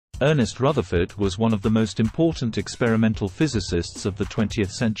Ernest Rutherford was one of the most important experimental physicists of the 20th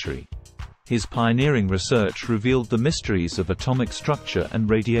century. His pioneering research revealed the mysteries of atomic structure and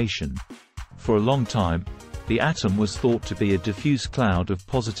radiation. For a long time, the atom was thought to be a diffuse cloud of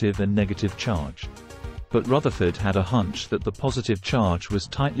positive and negative charge. But Rutherford had a hunch that the positive charge was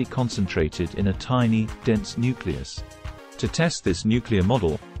tightly concentrated in a tiny, dense nucleus. To test this nuclear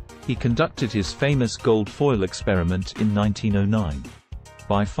model, he conducted his famous gold foil experiment in 1909.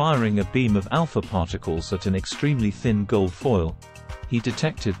 By firing a beam of alpha particles at an extremely thin gold foil, he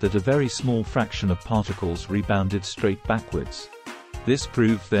detected that a very small fraction of particles rebounded straight backwards. This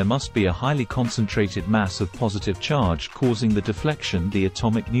proved there must be a highly concentrated mass of positive charge causing the deflection of the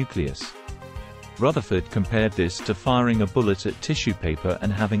atomic nucleus. Rutherford compared this to firing a bullet at tissue paper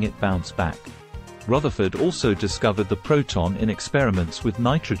and having it bounce back. Rutherford also discovered the proton in experiments with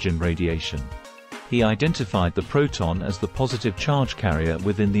nitrogen radiation. He identified the proton as the positive charge carrier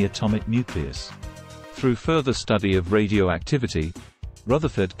within the atomic nucleus. Through further study of radioactivity,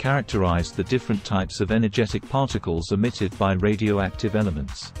 Rutherford characterized the different types of energetic particles emitted by radioactive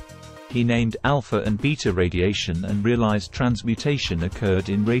elements. He named alpha and beta radiation and realized transmutation occurred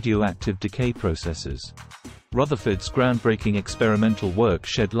in radioactive decay processes. Rutherford's groundbreaking experimental work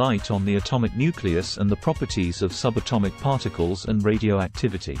shed light on the atomic nucleus and the properties of subatomic particles and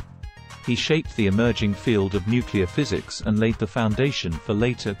radioactivity. He shaped the emerging field of nuclear physics and laid the foundation for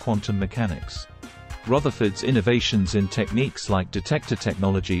later quantum mechanics. Rutherford's innovations in techniques like detector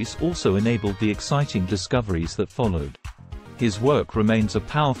technologies also enabled the exciting discoveries that followed. His work remains a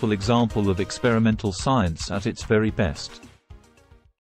powerful example of experimental science at its very best.